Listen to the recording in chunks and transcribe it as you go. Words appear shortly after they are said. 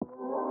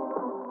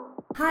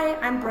Hi,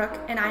 I'm Brooke,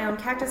 and I own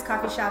Cactus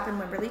Coffee Shop in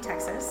Wimberley,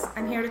 Texas.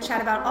 I'm here to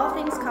chat about all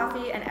things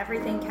coffee and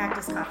everything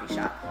Cactus Coffee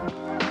Shop.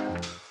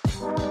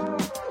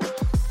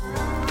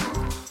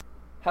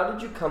 How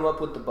did you come up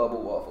with the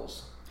bubble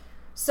waffles?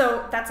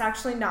 So that's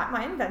actually not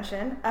my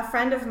invention. A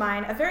friend of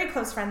mine, a very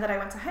close friend that I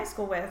went to high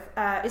school with,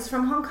 is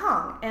from Hong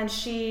Kong, and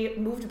she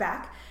moved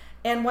back.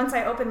 And once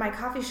I opened my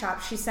coffee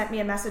shop, she sent me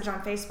a message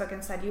on Facebook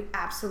and said, "You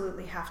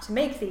absolutely have to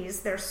make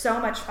these. They're so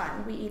much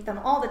fun. We eat them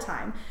all the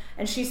time."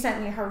 And she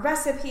sent me her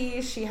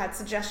recipes. She had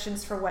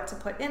suggestions for what to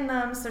put in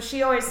them. So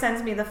she always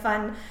sends me the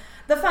fun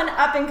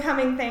up and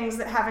coming things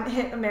that haven't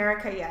hit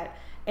America yet.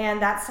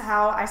 And that's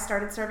how I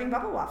started serving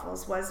bubble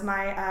waffles, was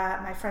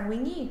my friend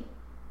Wing Yi.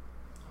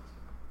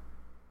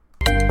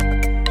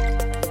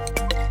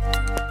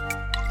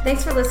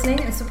 Thanks for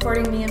listening and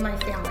supporting me and my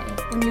family.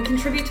 When you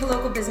contribute to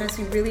local business,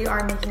 you really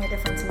are making a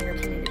difference in your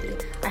community.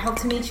 I hope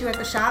to meet you at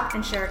the shop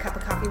and share a cup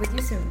of coffee with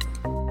you soon.